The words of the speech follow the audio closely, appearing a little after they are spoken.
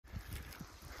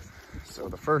So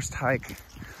the first hike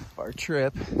of our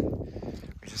trip,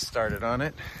 we just started on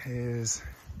it, is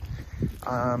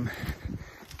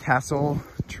Castle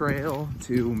Trail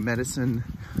to Medicine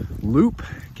Loop.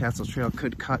 Castle Trail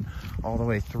could cut all the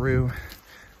way through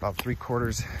about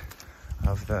 3/4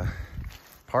 of the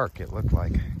park, it looked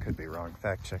like. Could be wrong,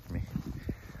 fact check me.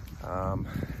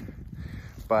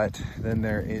 But then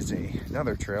there is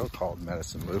another trail called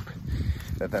Medicine Loop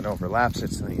that then overlaps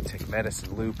it, so then you take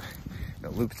Medicine Loop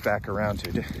and it loops back around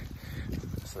to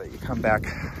so that you come back.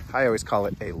 I always call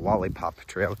it a lollipop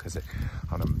trail because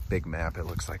on a big map it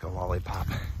looks like a lollipop,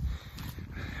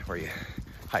 where you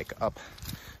hike up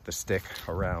the stick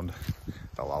around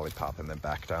the lollipop and then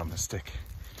back down the stick.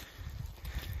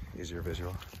 Easier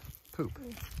visual. Poop.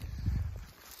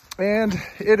 And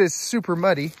it is super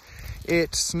muddy.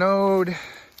 It snowed,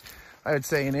 I would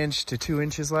say, 1 to 2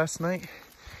 inches last night.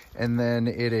 And then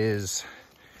it is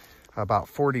about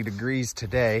 40 degrees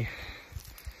today.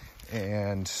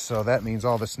 And so that means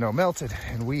all the snow melted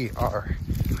and we are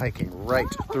hiking right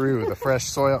through the fresh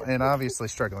soil and obviously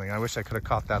struggling. I wish I could have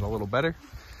caught that a little better.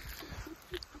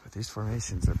 But these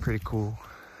formations are pretty cool.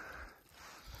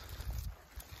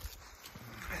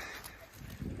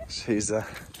 She's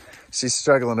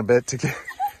struggling a bit to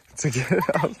get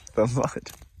out the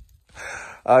mud.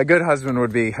 A good husband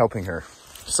would be helping her,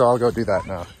 so I'll go do that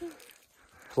now,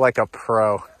 like a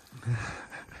pro.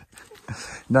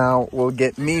 Now we'll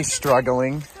get me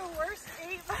struggling. The worst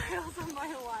 8 miles of my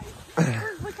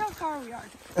life. Look how far we are.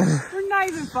 We're not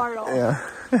even far at all. Yeah.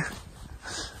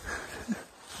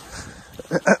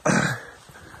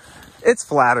 It's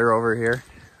flatter over here.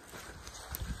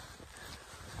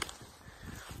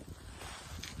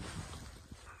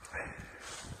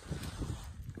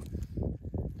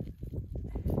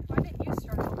 Why didn't you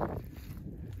struggle?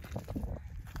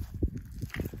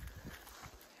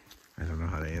 I don't know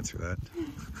how to answer that.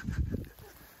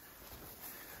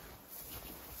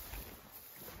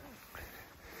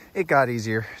 It got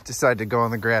easier. Decided to go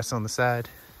on the grass on the side.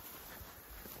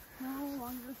 No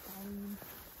longer following.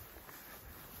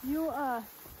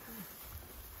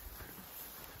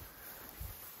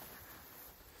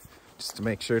 Just to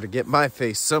make sure to get my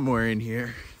face somewhere in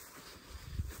here.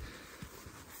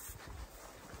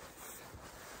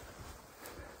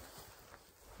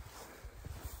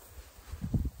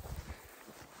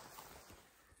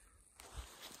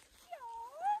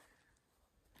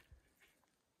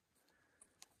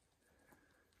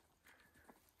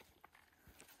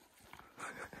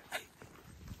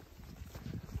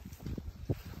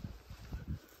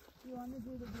 You want to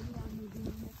do the video on me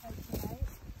doing this hike tonight?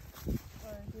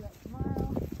 Or do that tomorrow?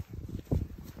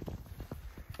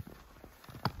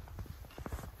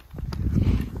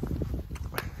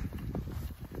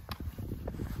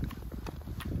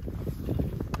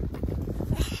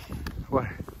 What?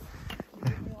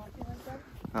 You walking like that?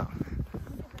 Oh.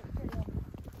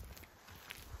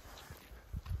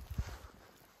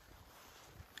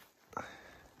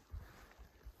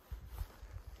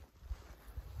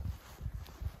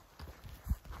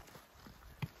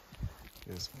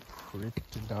 Is pretty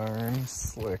darn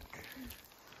slick.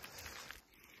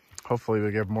 Hopefully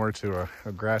we get more to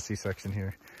a grassy section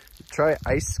here. Try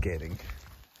ice skating.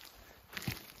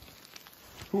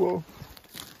 Whoa.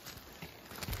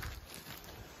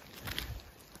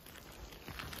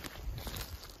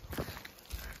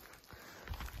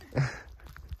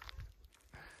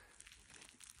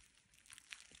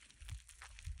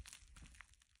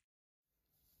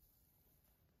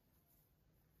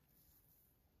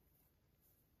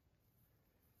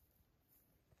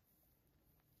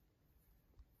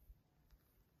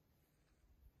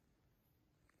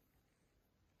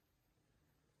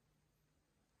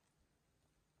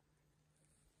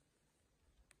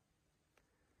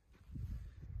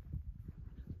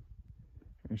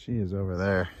 There she is over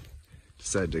there.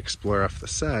 Decided to explore off the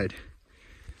side.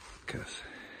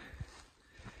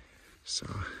 So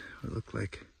it looked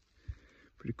like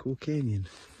a pretty cool canyon.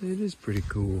 It is pretty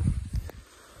cool.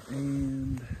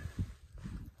 And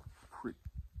pretty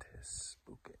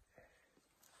spooky.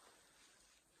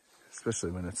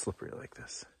 Especially when it's slippery like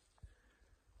this.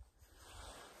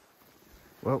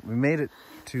 Well, we made it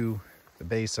to the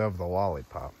base of the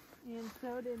lollipop. And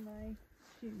so did my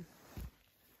shoes.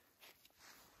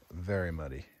 Very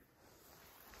muddy.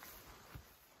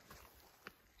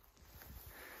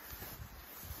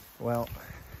 Well,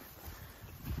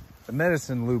 the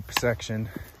Medicine Loop section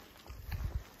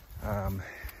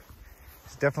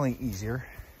is definitely easier.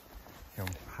 You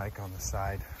can hike on the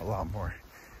side a lot more,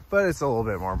 but it's a little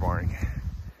bit more boring.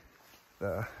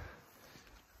 The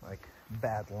like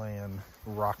badland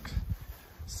rock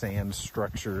sand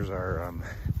structures are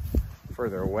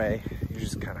further away, you're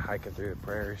just kind of hiking through the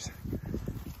prairies.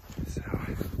 So We're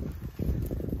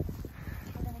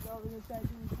gonna go over this side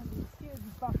doing some of these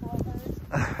huge buffalo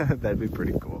herds. that'd be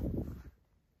pretty cool.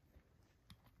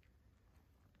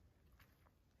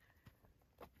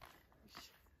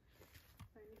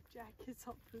 My jacket's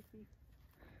all poofy.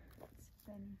 It's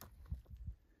funny.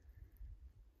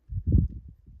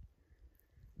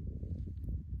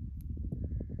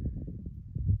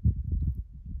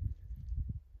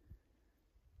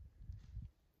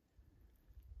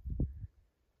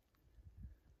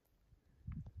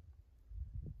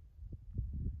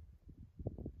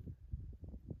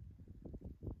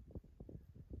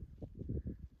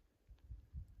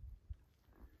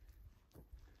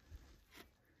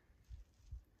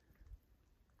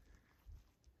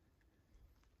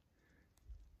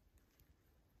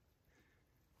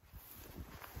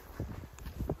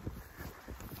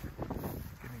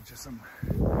 To some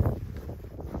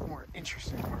more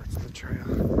interesting parts of the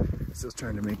trail. Still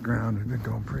trying to make ground. We've been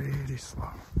going pretty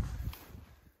slow.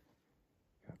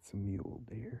 Got some mule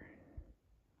deer.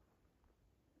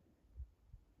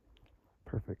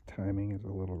 Perfect timing is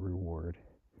a little reward.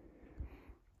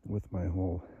 With my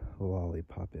whole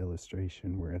lollipop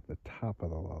illustration, we're at the top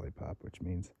of the lollipop, which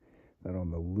means that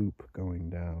on the loop going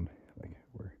down, like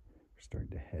we're starting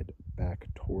to head back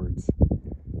towards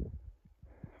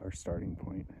our starting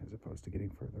point as opposed to getting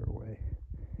further away.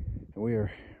 And we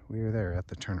are there at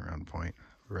the turnaround point,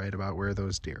 right about where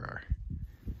those deer are.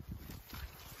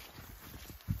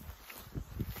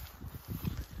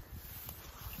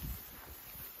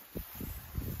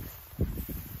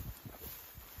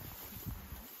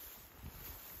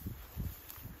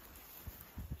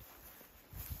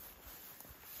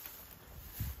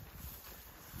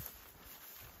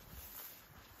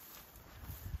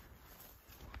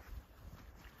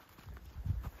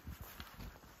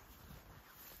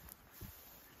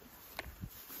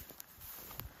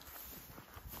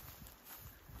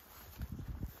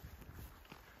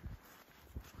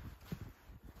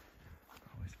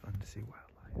 See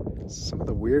wildlife. Some of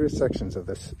the weirdest sections of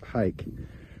this hike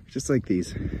are just like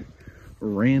these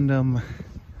random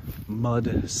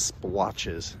mud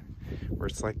splotches where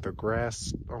it's like the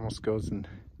grass almost goes in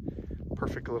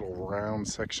perfect little round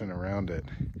section around it,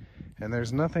 and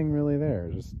there's nothing really there,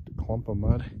 just a clump of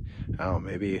mud. Oh,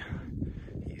 maybe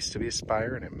it used to be a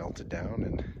spire and it melted down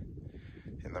and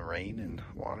in the rain and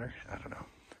water. I don't know.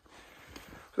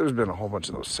 There's been a whole bunch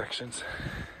of those sections.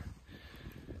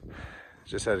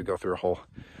 Just had to go through a whole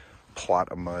plot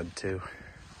of mud too.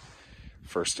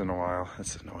 First in a while.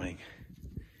 That's annoying.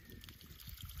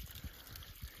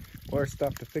 Laura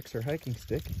stopped to fix her hiking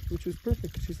stick, which was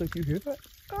perfect. She's like, "You hear that?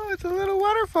 Oh, it's a little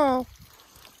waterfall."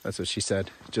 That's what she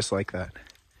said, just like that.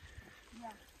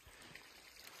 Yeah.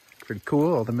 Pretty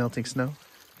cool, all the melting snow.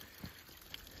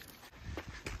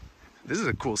 This is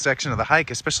a cool section of the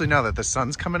hike, especially now that the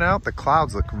sun's coming out. The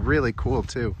clouds look really cool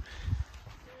too.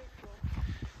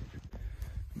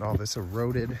 All this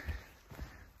eroded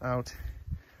out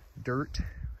dirt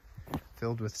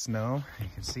filled with snow. You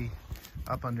can see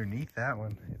up underneath that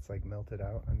one, it's like melted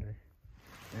out under.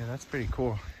 Yeah, that's pretty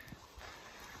cool.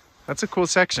 That's a cool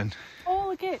section. Oh,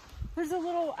 look it. There's a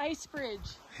little ice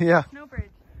bridge. Yeah. Snow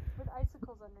bridge with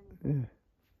icicles underneath. Yeah.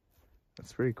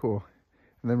 That's pretty cool.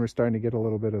 And then we're starting to get a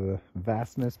little bit of the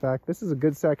vastness back. This is a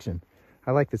good section.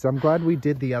 I like this. I'm glad we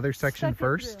did the other section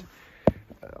first.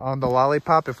 On the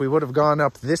lollipop, if we would have gone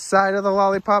up this side of the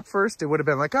lollipop first, it would have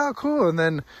been like, oh, cool. And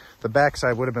then the back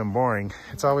side would have been boring.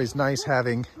 It's always nice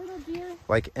having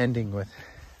like ending with,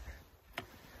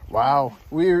 wow,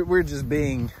 we're just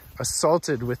being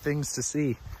assaulted with things to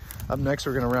see. Up next,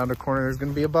 we're going to round a corner. There's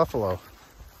going to be a buffalo.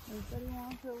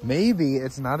 Maybe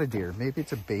it's not a deer. Maybe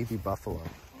it's a baby buffalo.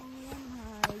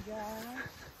 Oh my God.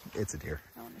 It's a deer.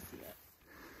 I want to see it.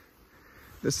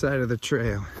 This side of the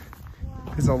trail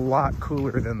is a lot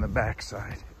cooler than the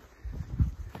backside.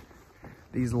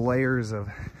 These layers of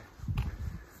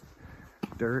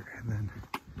dirt and then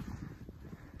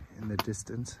in the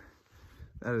distance,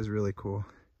 that is really cool.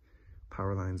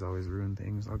 Power lines always ruin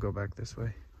things. I'll go back this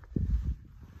way.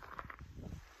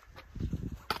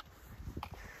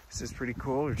 This is pretty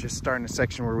cool. We're just starting a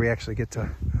section where we actually get to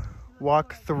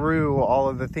walk through all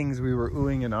of the things we were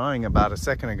oohing and ahhing about a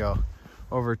second ago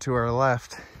over to our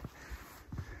left.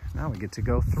 Now we get to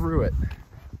go through it.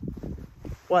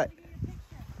 What?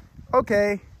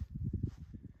 Okay.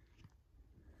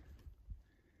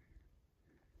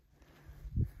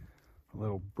 A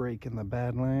little break in the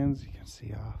Badlands. You can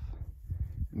see off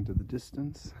into the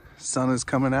distance. Sun is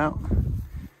coming out.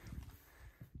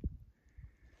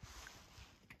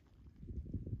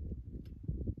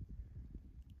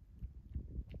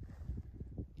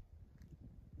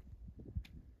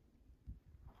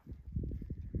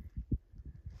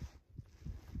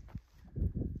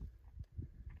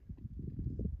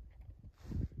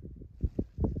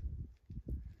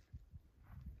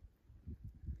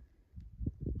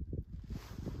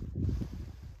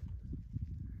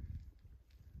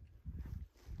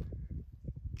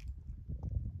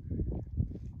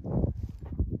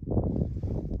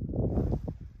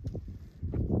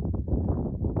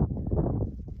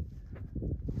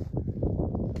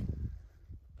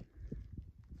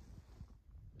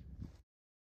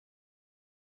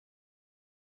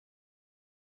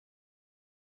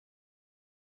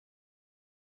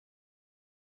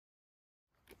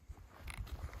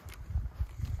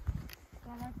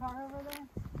 my car over there?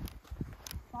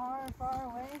 Far,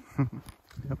 far away?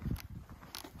 Yep.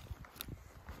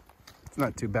 It's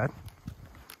not too bad.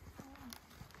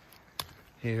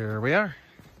 Here we are,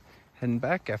 heading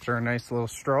back after a nice little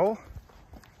stroll.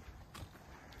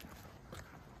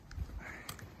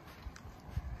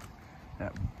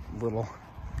 That little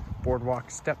boardwalk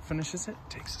step finishes it,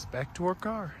 takes us back to our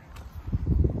car.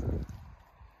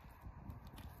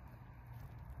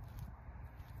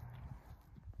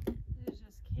 It is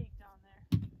just cake down there.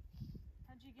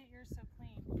 How'd you get yours so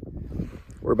clean?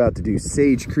 We're about to do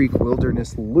Sage Creek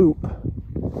Wilderness Loop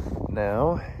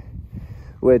now,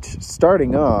 which,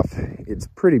 starting off, it's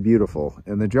pretty beautiful.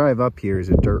 And the drive up here is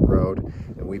a dirt road,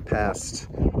 and we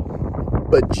passed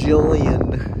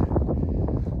bajillion,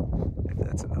 if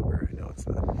that's a number, I know it's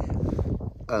not,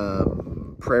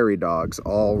 prairie dogs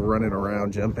all running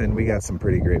around, jumping. We got some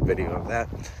pretty great video of that.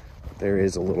 There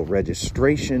is a little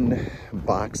registration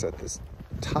box at this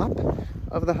top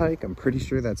of the hike. I'm pretty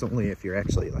sure that's only if you're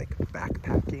actually like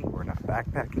backpacking. We're not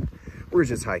backpacking. We're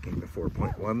just hiking the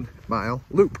 4.1 mile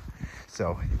loop.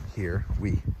 So here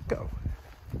we go.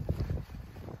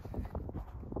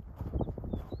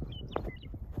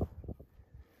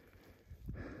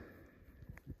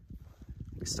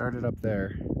 We started up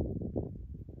there.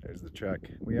 There's the truck.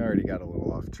 We already got a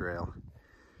little off trail.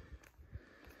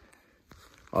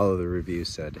 All of the reviews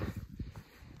said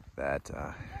that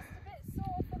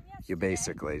you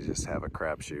basically just have a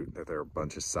crapshoot, that there are a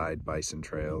bunch of side bison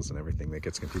trails and everything that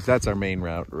gets confused. That's our main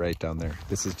route right down there.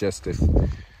 This is just if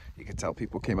you could tell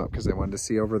people came up because they wanted to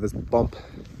see over this bump.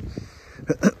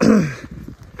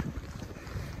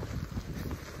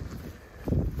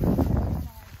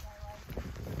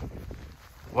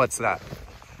 What's that?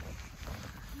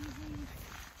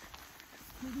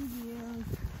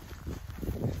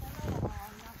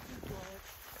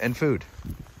 And food.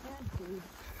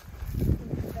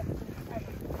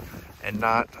 And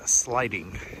not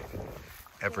sliding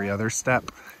every other step.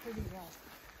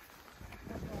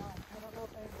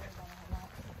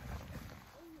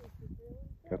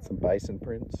 Got some bison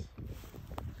prints.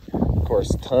 Of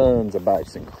course, tons of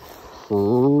bison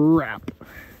crap.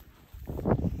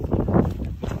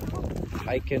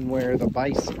 Hiking where the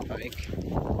bison hike.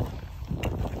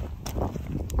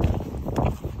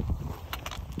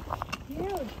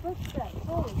 Huge footsteps,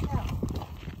 holy cow.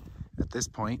 At this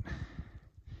point,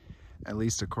 at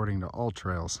least according to all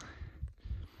trails,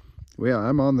 well,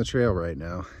 I'm on the trail right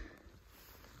now,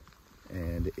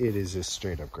 and it is just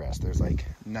straight up grass. There's like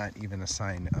not even a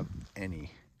sign of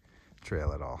any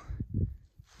trail at all.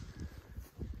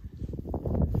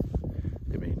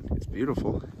 I mean, it's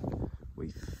beautiful.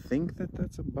 We think that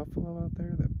that's a buffalo out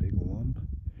there, that big lump.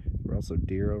 There were also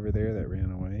deer over there that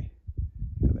ran away.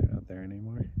 Yeah, they're not there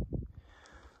anymore.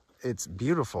 It's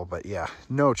beautiful, but yeah,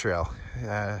 no trail.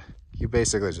 You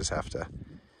basically just have to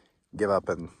give up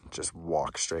and just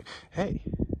walk straight. Hey,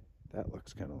 that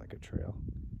looks kind of like a trail.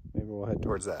 Maybe we'll head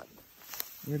towards that.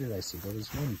 Where did I see? There was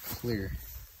one clear.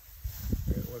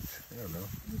 I don't know.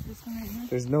 Is this one right here?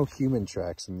 There's no human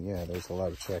tracks, and yeah, there's a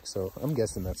lot of tracks, so I'm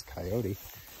guessing that's coyote.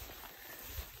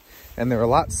 And they're a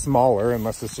lot smaller,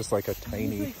 unless it's just like a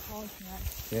tiny...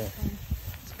 Yeah,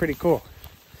 it's pretty cool.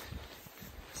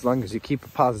 As long as you keep a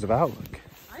positive outlook.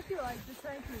 I feel like this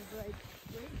hike is like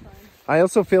great fun. I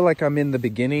also feel like I'm in the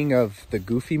beginning of the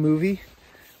Goofy movie,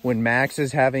 when Max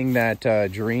is having that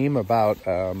dream about...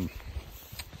 do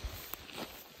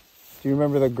you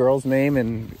remember the girl's name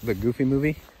in the Goofy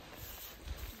movie?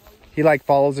 He like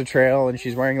follows a trail and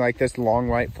she's wearing like this long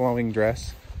white flowing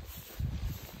dress.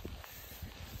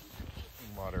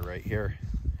 Water right here.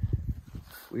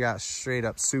 We got straight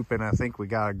up soup, and I think we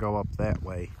gotta go up that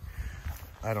way.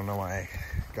 I don't know why I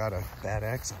got a bad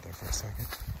accent there for a second.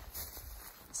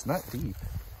 It's not deep.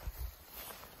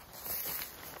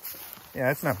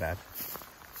 Yeah, it's not bad.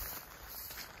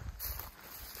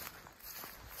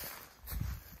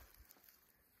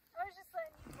 I was just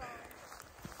letting you go.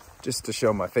 Just to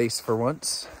show my face for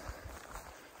once.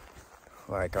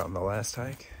 Like on the last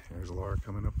hike. There's Laura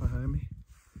coming up behind me.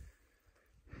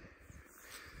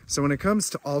 So when it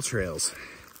comes to all trails,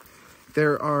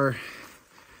 there are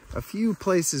a few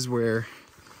places where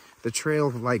the trail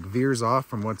like veers off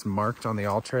from what's marked on the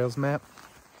all trails map,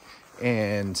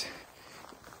 and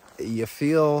you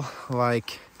feel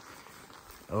like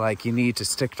you need to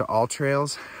stick to all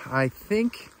trails. I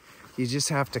think you just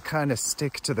have to kind of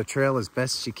stick to the trail as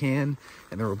best you can,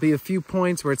 and there will be a few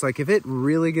points where it's like if it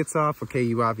really gets off, okay,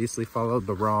 you obviously followed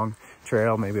the wrong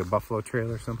trail, maybe a buffalo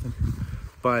trail or something,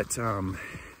 but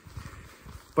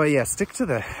yeah, stick to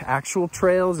the actual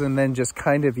trails and then just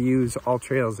kind of use all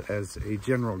trails as a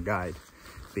general guide.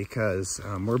 because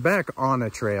we're back on a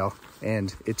trail,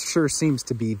 and it sure seems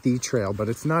to be the trail, but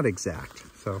it's not exact.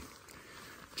 So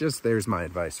just there's my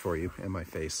advice for you and my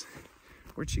face.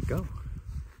 Where'd she go?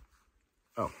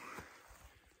 Oh,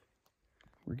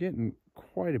 we're getting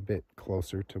quite a bit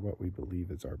closer to what we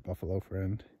believe is our buffalo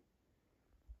friend.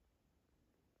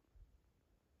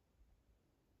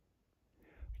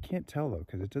 I can't tell though,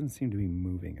 because it doesn't seem to be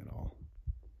moving at all.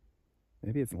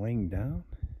 Maybe it's laying down?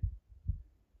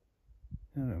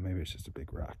 I don't know, maybe it's just a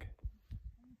big rock.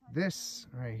 This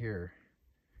right here,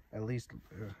 at least,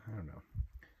 I don't know.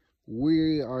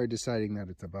 We are deciding that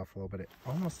it's a buffalo, but it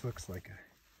almost looks like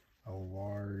a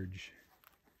large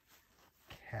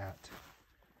cat.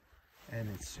 And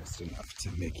it's just enough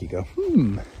to make you go,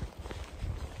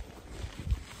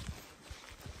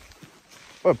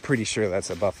 I'm pretty sure that's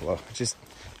a buffalo. Just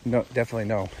no, definitely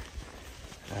no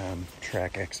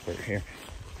track expert here.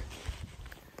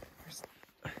 There's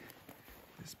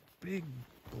this big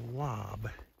blob.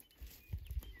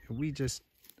 We just,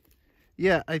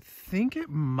 yeah, I think it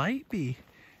might be.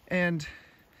 And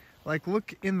like,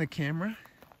 look in the camera,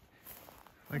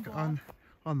 like on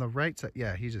the right side.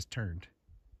 Yeah, he just turned.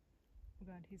 Oh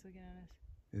God, he's looking at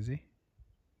us. Is he?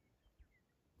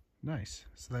 Nice.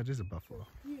 So that is a buffalo.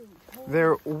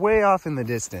 They're way off in the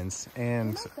distance,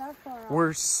 and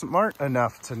we're smart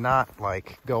enough to not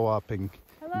like go up and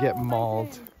get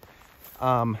mauled.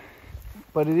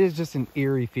 But it is just an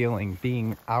eerie feeling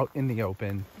being out in the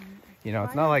open. You know,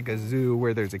 it's not like a zoo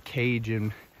where there's a cage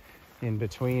in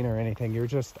between or anything. You're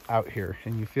just out here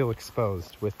and you feel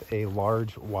exposed with a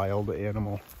large wild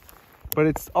animal. But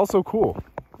it's also cool.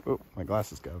 Oh, my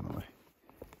glasses got in the way.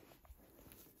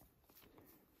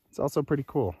 It's also pretty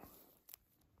cool.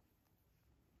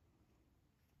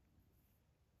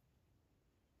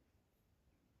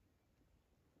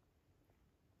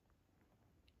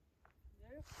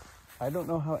 I don't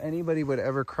know how anybody would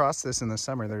ever cross this in the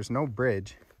summer. There's no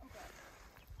bridge.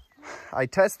 I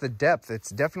test the depth. It's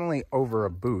definitely over a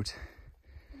boot.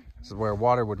 This is where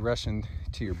water would rush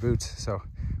into your boots. So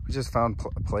we just found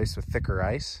a place with thicker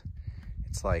ice.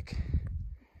 It's like,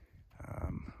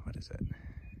 what is it?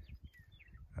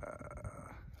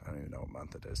 I don't even know what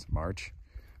month it is. March,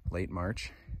 late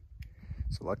March.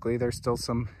 So luckily there's still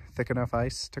some thick enough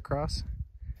ice to cross.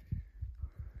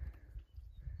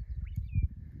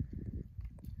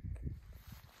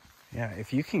 Yeah,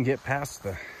 if you can get past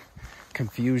the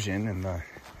confusion and the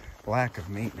lack of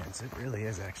maintenance, it really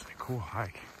is actually a cool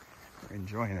hike. We're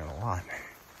enjoying it a lot.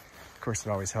 Of course, it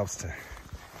always helps to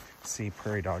see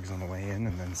prairie dogs on the way in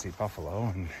and then see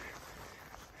buffalo and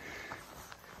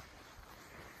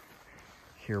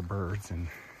hear birds, and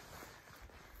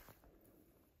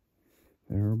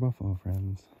there are buffalo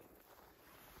friends.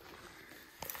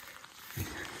 There's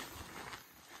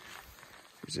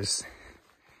just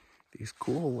these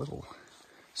cool little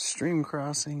stream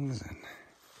crossings and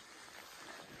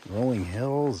rolling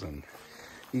hills, and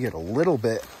you get a little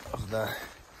bit of the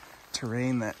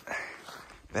terrain that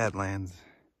Badlands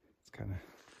is kind of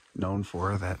known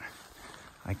for, that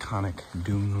iconic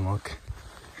dune look.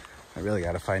 I really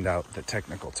got to find out the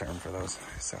technical term for those.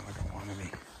 I sound like a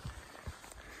wannabe.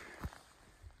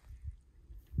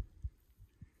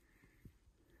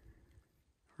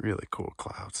 Really cool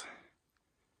clouds.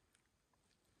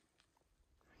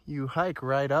 You hike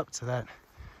right up to that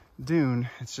dune.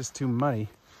 It's just too muddy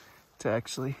to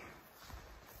actually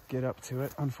get up to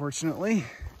it, unfortunately.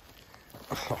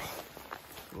 Oh,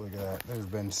 look at that. There's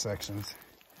been sections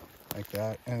like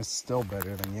that, and it's still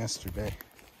better than yesterday.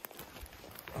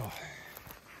 Oh.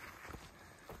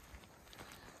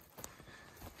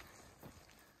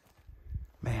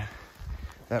 Man,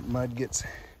 that mud gets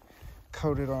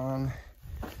coated on.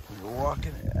 You're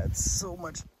walking, it adds so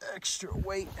much extra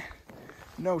weight.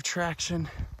 No traction.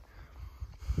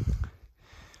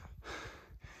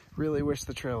 Really wish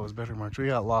the trail was better marked. We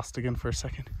got lost again for a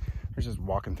second. We're just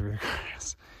walking through the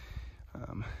grass.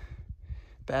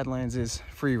 Badlands is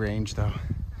free range though.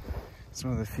 It's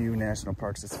one of the few national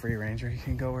parks that's free range, where you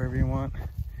can go wherever you want.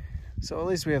 So at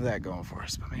least we have that going for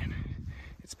us. But man,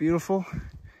 it's beautiful.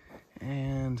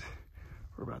 And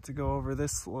we're about to go over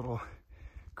this little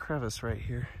crevice right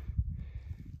here.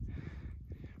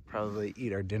 Probably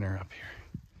eat our dinner up here.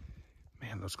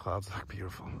 Man, those clouds look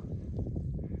beautiful.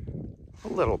 A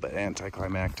little bit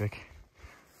anticlimactic.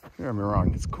 Don't get me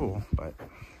wrong, it's cool, but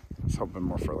I was hoping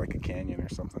more for like a canyon or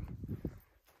something.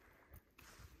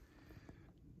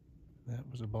 That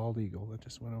was a bald eagle that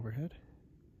just went overhead.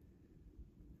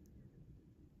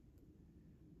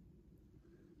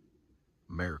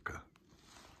 America.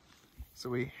 So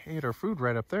we ate our food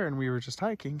right up there, and we were just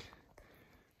hiking,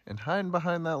 and hiding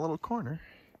behind that little corner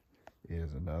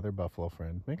Here's another buffalo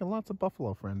friend. Making lots of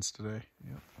buffalo friends today.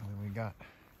 Yep. And then we got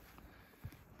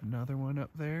another one up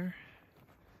there.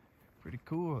 Pretty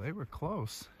cool. They were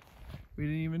close. We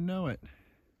didn't even know it.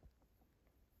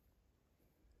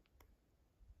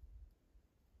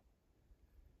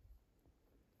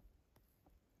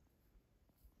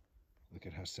 Look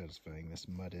at how satisfying this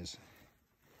mud is.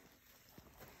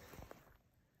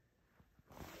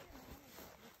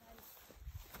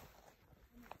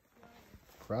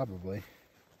 Probably.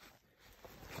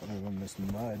 Other than this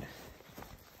mud.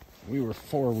 We were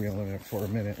four-wheeling it for a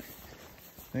minute.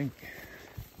 Thank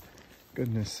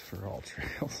goodness for all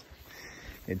trails.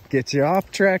 It gets you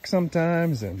off track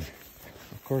sometimes, and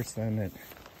of course then it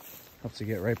helps you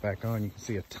get right back on. You can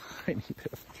see a tiny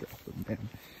bit of trail, but man,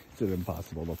 it's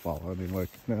impossible to follow. I mean, look,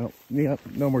 no, yep,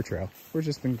 no more trail. We're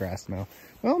just in grass now.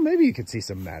 Well, maybe you could see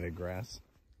some matted grass.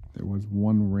 There was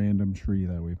one random tree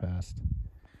that we passed.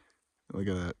 Look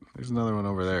at that. There's another one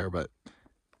over there, but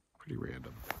pretty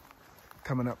random.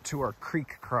 Coming up to our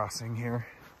creek crossing here.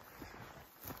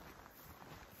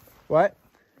 What?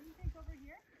 Can you take over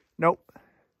here? Nope.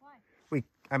 Why?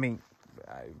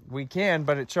 We can,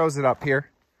 but it shows it up here.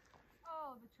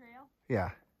 Oh, the trail? Yeah.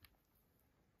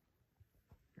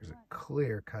 There's a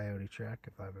clear coyote track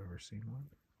if I've ever seen one.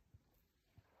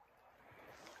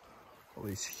 All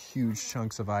these huge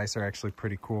chunks of ice are actually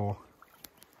pretty cool.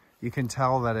 You can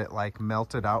tell that it like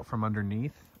melted out from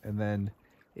underneath and then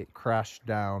it crashed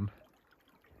down.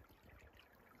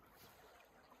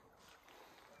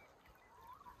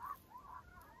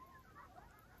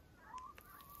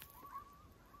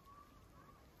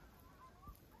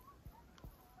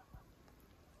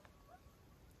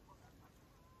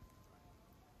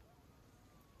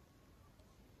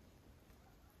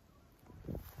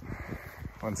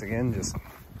 Once again, just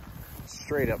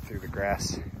straight up through the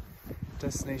grass.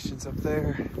 Destinations up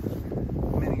there.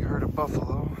 Mini herd of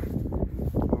buffalo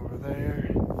over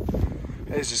there.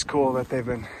 It's just cool that they've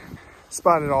been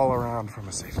spotted all around from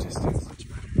a safe distance. Much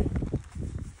better.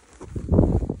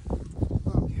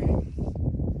 Okay.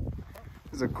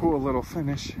 There's a cool little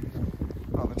finish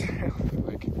on the trail.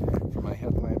 Like from my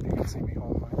headlamp, you can see me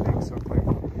hold my thing so clear.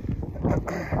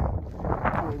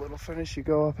 Cool little finish. You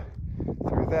go up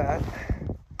through that.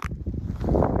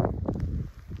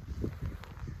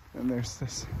 And there's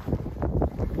this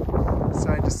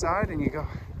side to side, and you go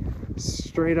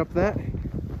straight up that.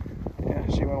 Yeah,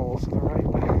 she went a little to the right.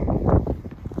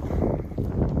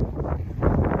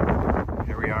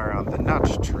 Here we are on the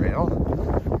Notch Trail.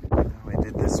 I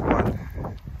did this one.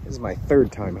 This is my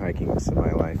third time hiking this in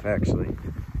my life, actually.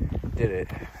 Did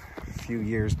it a few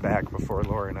years back before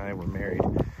Laura and I were married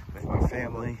with my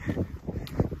family.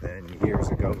 Then years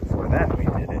ago before that, we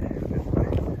did it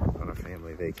on a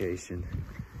family vacation.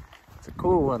 It's a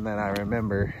cool one that I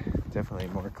remember, definitely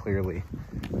more clearly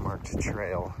marked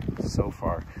trail so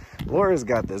far. Laura's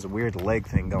got this weird leg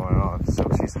thing going on, so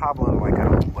she's hobbling like an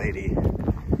old lady.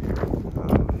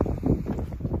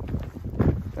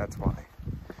 That's why.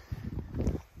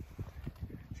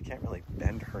 She can't really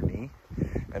bend her knee.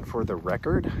 And for the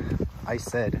record, I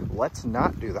said, let's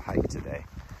not do the hike today.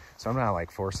 So I'm not like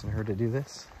forcing her to do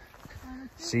this.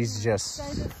 She's just...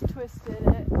 I just twisted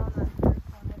it on the first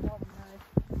one with all the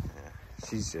mud. Yeah,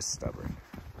 she's just stubborn.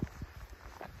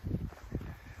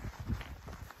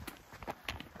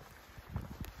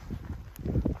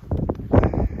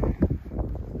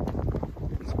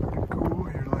 It's pretty cool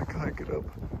here to like hike it up.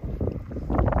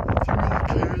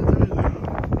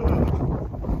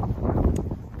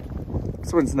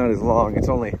 This one's not as long. It's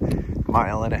only a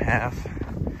mile and a half.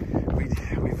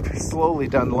 We've slowly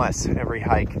done less every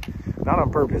hike. Not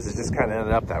on purpose, it just kind of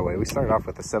ended up that way. We started off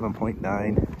with a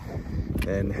 7.9,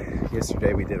 then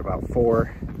yesterday we did about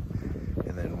 4,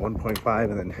 and then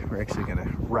 1.5, and then we're actually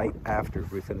gonna, right after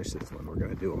we finish this one, we're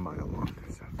gonna do a mile long.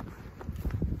 So,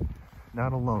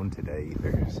 not alone today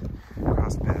either.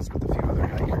 Cross paths with a few other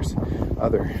hikers,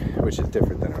 which is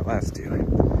different than our last two.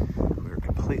 We were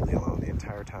completely alone the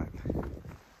entire time.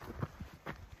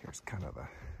 Here's kind of a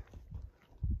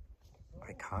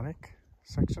iconic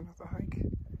section of the hike.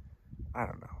 I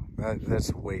don't know.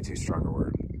 That's way too strong a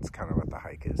word. It's kind of what the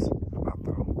hike is about,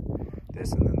 though.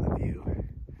 This and then the view.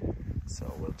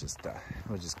 So we'll just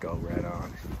go right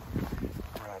on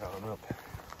up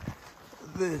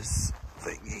this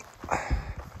thingy.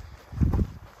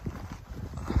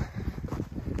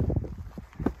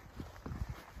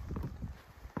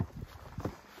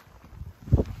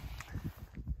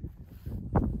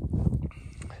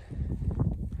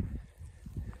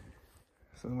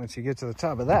 So once you get to the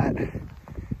top of that,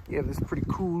 you have this pretty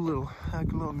cool little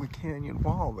hike along the canyon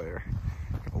wall there.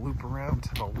 Gonna loop around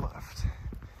to the left.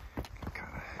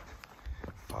 Kind of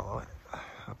follow it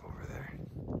up over there.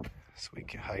 So we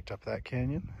hiked up that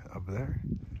canyon up there,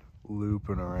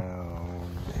 looping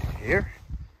around here.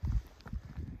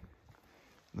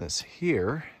 This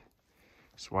here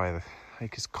is why the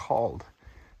hike is called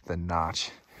the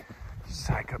Notch. Just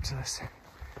hike up to this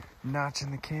notch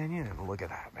in the canyon and look at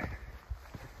that.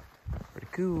 Pretty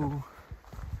cool.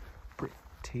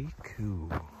 Pretty cool.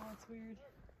 Oh, that's weird.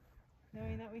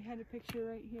 Knowing that we had a picture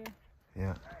right here.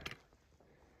 Yeah.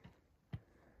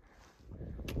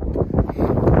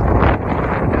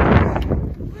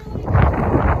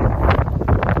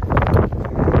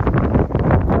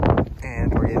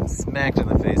 And we're getting smacked in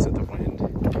the face with the wind.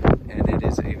 And it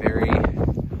is a very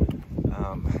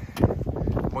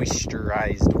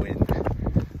moisturized wind.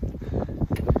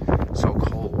 So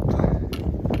cold.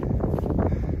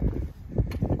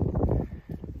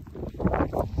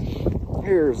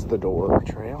 Here's the Door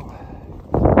Trail.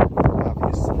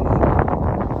 Obviously,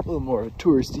 a little more of a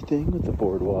touristy thing with the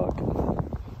boardwalk and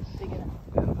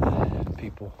the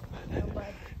people,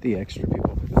 the extra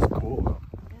people. It's cool.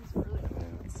 It's really cool.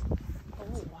 It's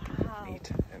Oh, wow.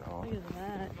 neat and all. Look at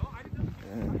that.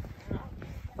 Yeah.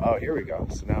 Oh, here we go.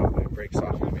 So now it breaks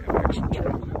off and we have an actual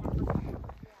trail.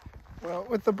 Well,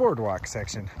 with the boardwalk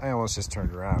section, I almost just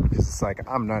turned around because it's like,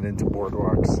 I'm not into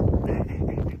boardwalks.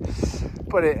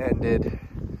 But it ended.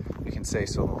 We can say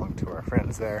so long to our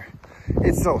friends there.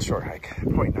 It's still a short hike,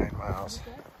 0.9 miles.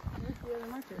 There's the other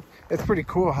marker. It's pretty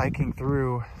cool hiking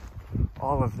through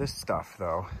all of this stuff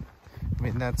though. I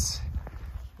mean, it's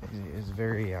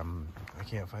very, I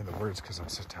can't find the words because I'm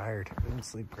so tired. I didn't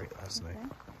sleep great last night.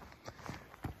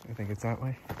 I think it's that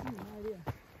way. I have no idea.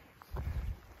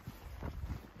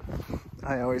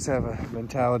 I always have a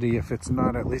mentality, if it's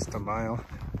not at least a mile,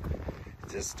 it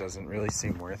just doesn't really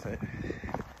seem worth it.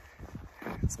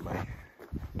 It's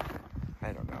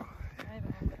I don't know.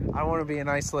 I want to be in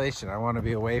isolation. I want to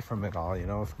be away from it all. You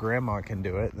know, if grandma can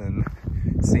do it, then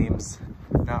it seems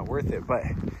not worth it. But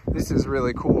this is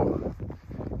really cool.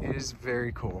 It is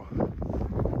very cool.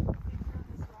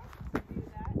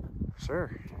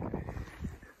 Sure.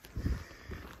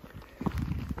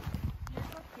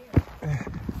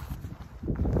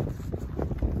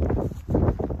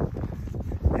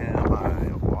 Am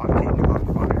I walking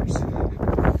on wires? Here we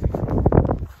are.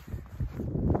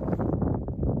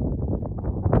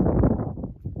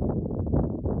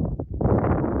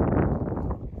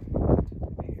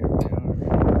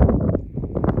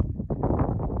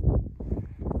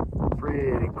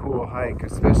 Pretty cool hike,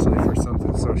 especially for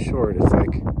something so short. It's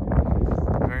like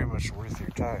very much worth your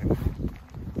time.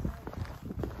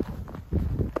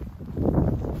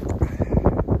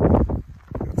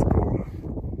 That's cool.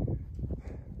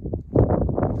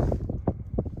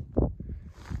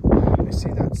 I see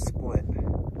that split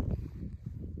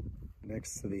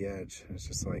next to the edge. It's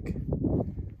just like,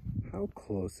 how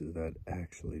close is that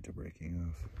actually to breaking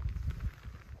off?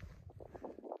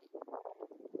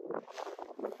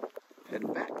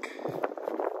 Head back.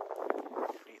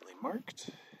 Neatly marked.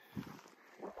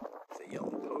 The yellow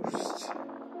post.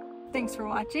 Thanks for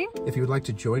watching. If you would like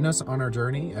to join us on our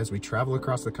journey as we travel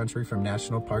across the country from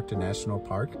national park to national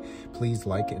park, please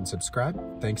like and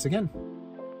subscribe. Thanks again.